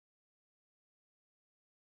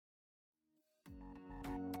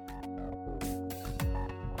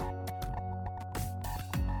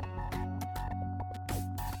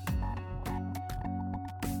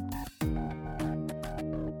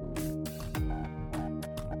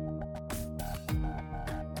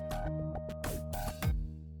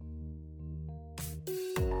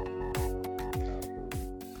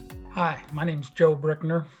Hi, my name is Joe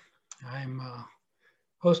Brickner. I'm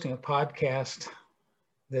hosting a podcast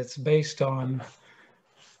that's based on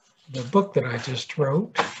the book that I just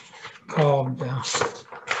wrote called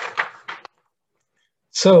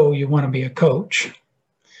So You Want to Be a Coach.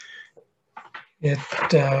 It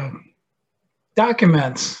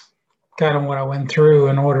documents kind of what I went through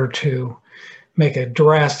in order to make a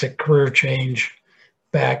drastic career change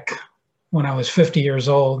back when I was 50 years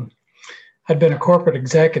old. I'd been a corporate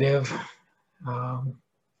executive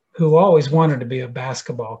who always wanted to be a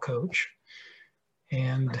basketball coach.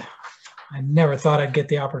 And I never thought I'd get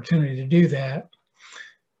the opportunity to do that.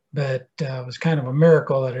 But it was kind of a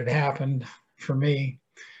miracle that it happened for me.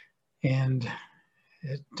 And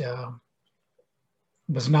it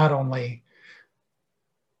was not only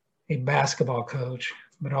a basketball coach,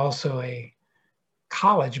 but also a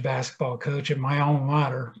college basketball coach at my alma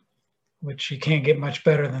mater, which you can't get much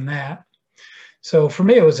better than that. So for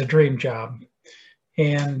me, it was a dream job.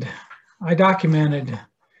 And I documented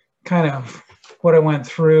kind of what I went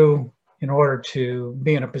through in order to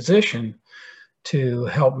be in a position to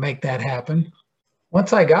help make that happen.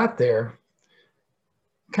 Once I got there,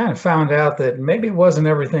 I kind of found out that maybe it wasn't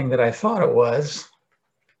everything that I thought it was.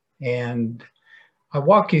 And I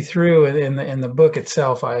walk you through in the book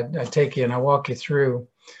itself. I take you and I walk you through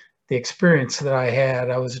the experience that I had.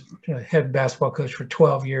 I was a head basketball coach for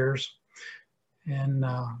 12 years. And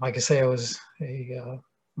like I say, I was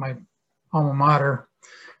my alma mater,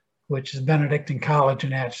 which is Benedictine College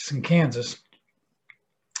in Atchison, Kansas.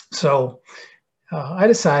 So I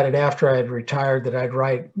decided after I had retired that I'd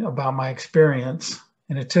write about my experience,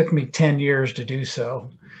 and it took me 10 years to do so.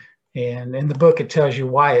 And in the book, it tells you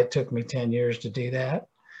why it took me 10 years to do that.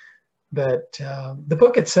 But the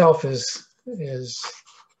book itself is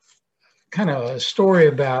kind of a story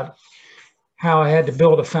about how I had to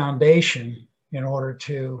build a foundation in order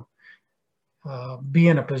to be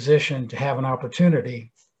in a position to have an opportunity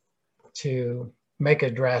to make a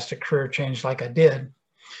drastic career change like I did.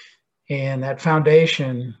 And that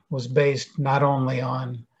foundation was based not only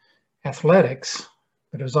on athletics,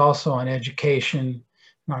 but it was also on education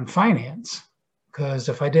and on finance. Because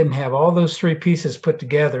if I didn't have all those three pieces put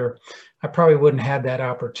together, I probably wouldn't have that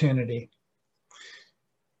opportunity.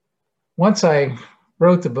 Once I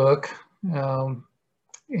wrote the book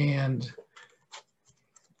and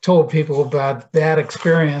told people about that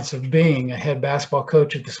experience of being a head basketball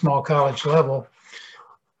coach at the small college level,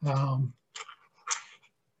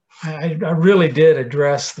 I really did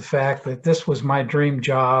address the fact that this was my dream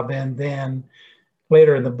job. And then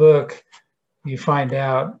later in the book, you find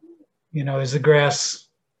out, is the grass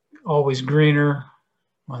always greener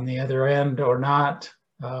on the other end or not?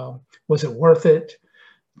 Was it worth it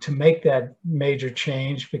to make that major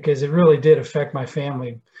change? Because it really did affect my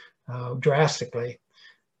family drastically.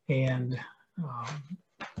 And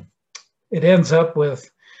it ends up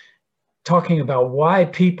with talking about why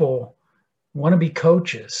people want to be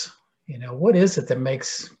coaches. What is it that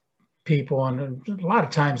makes people, and a lot of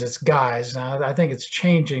times it's guys. Now, I think it's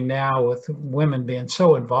changing now with women being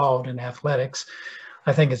so involved in athletics.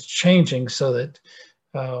 I think it's changing so that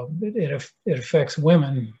it affects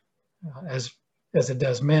women as it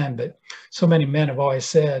does men. But so many men have always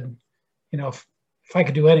said, if I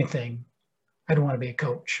could do anything, I'd want to be a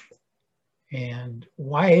coach. And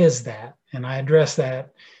why is that? And I address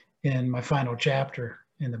that in my final chapter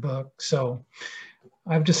in the book. So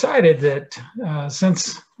I've decided that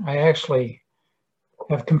since I actually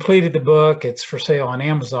have completed the book, it's for sale on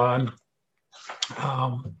Amazon.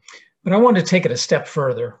 But I wanted to take it a step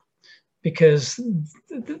further because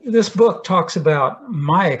this book talks about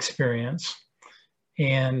my experience,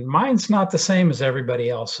 and mine's not the same as everybody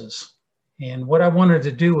else's. And what I wanted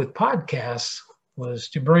to do with podcasts was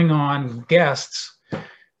to bring on guests,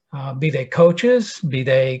 be they coaches, be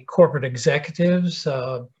they corporate executives,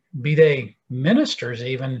 be they ministers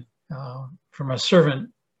even from a servant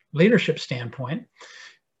leadership standpoint.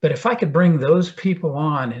 But if I could bring those people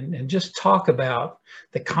on and just talk about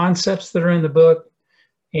the concepts that are in the book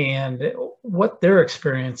and what their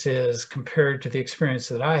experience is compared to the experience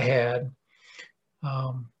that I had,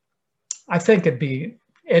 I think it'd be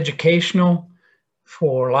educational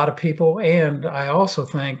for a lot of people. And I also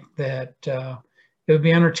think that it would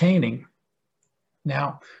be entertaining.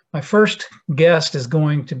 Now, my first guest is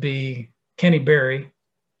going to be Kenny Berry.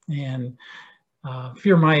 And if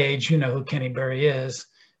you're my age, you know who Kenny Berry is.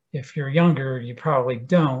 If you're younger, you probably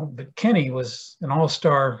don't. But Kenny was an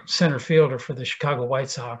all-star center fielder for the Chicago White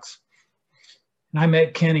Sox. And I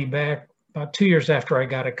met Kenny back about 2 years after I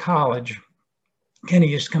got to college. Kenny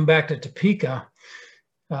used to come back to Topeka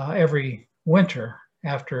every winter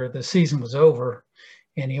after the season was over.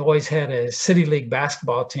 And he always had a city league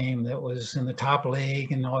basketball team that was in the top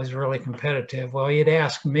league and always really competitive. Well, he'd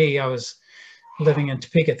asked me, I was living in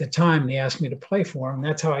Topeka at the time, and he asked me to play for him.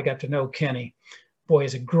 That's how I got to know Kenny. Boy,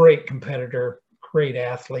 he's a great competitor, great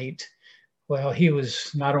athlete. Well, he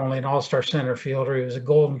was not only an all-star center fielder, he was a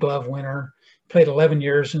Golden Glove winner, played 11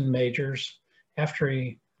 years in majors. After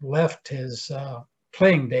he left his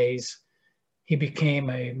playing days, he became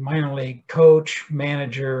a minor league coach,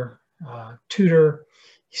 manager, tutor.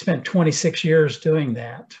 He spent 26 years doing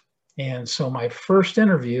that. And so my first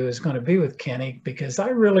interview is going to be with Kenny, because I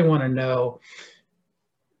really want to know,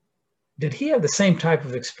 did he have the same type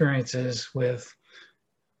of experiences with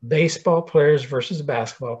baseball players versus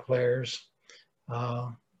basketball players?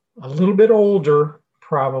 A little bit older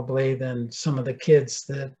probably than some of the kids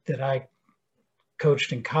that I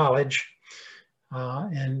coached in college.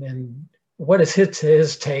 And what is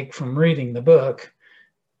his take from reading the book?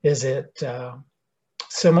 Is it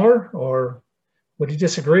similar, or would he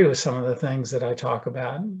disagree with some of the things that I talk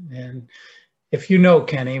about? And if you know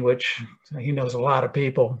Kenny, which he knows a lot of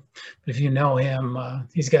people, but if you know him,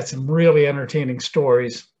 he's got some really entertaining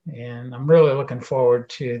stories, and I'm really looking forward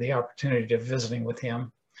to the opportunity of visiting with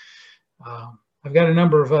him. I've got a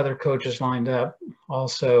number of other coaches lined up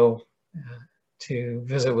also to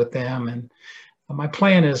visit with them, and my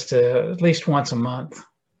plan is to at least once a month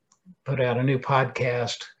put out a new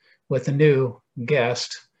podcast with a new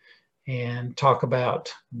guest and talk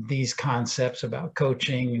about these concepts about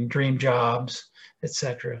coaching and dream jobs,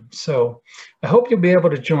 etc. So I hope you'll be able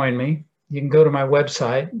to join me. You can go to my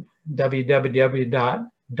website,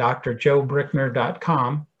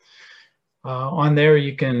 www.drjoebrickner.com. On there,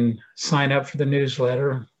 you can sign up for the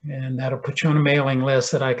newsletter, and that'll put you on a mailing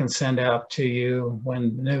list that I can send out to you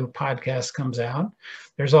when the new podcast comes out.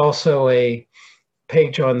 There's also a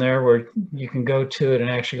page on there where you can go to it and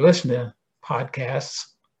actually listen to podcasts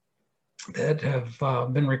that have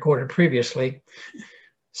been recorded previously.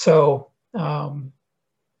 So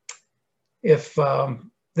if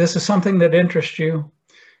this is something that interests you,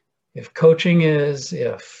 if coaching is,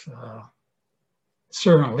 if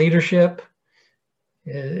servant leadership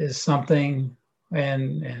is something,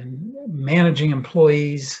 and managing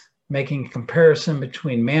employees, making a comparison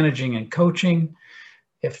between managing and coaching,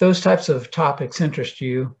 if those types of topics interest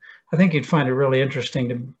you, I think you'd find it really interesting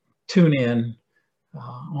to tune in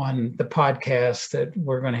on the podcast that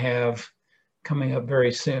we're going to have coming up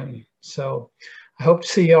very soon. So I hope to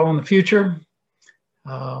see you all in the future.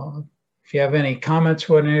 If you have any comments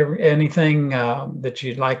or anything that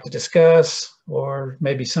you'd like to discuss, or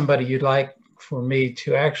maybe somebody you'd like for me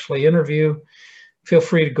to actually interview, feel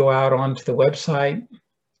free to go out onto the website.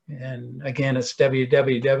 And again, it's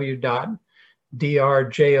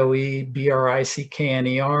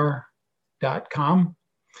www.drjoebrickner.com.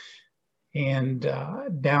 And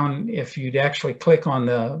down, if you'd actually click on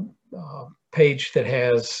the page that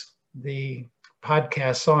has the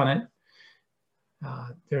podcasts on it,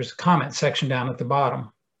 there's a comment section down at the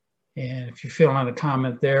bottom. And if you fill out a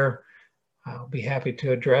comment there, I'll be happy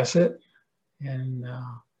to address it. And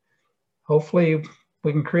hopefully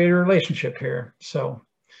we can create a relationship here. So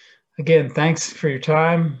again, thanks for your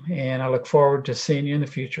time, and I look forward to seeing you in the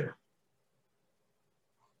future.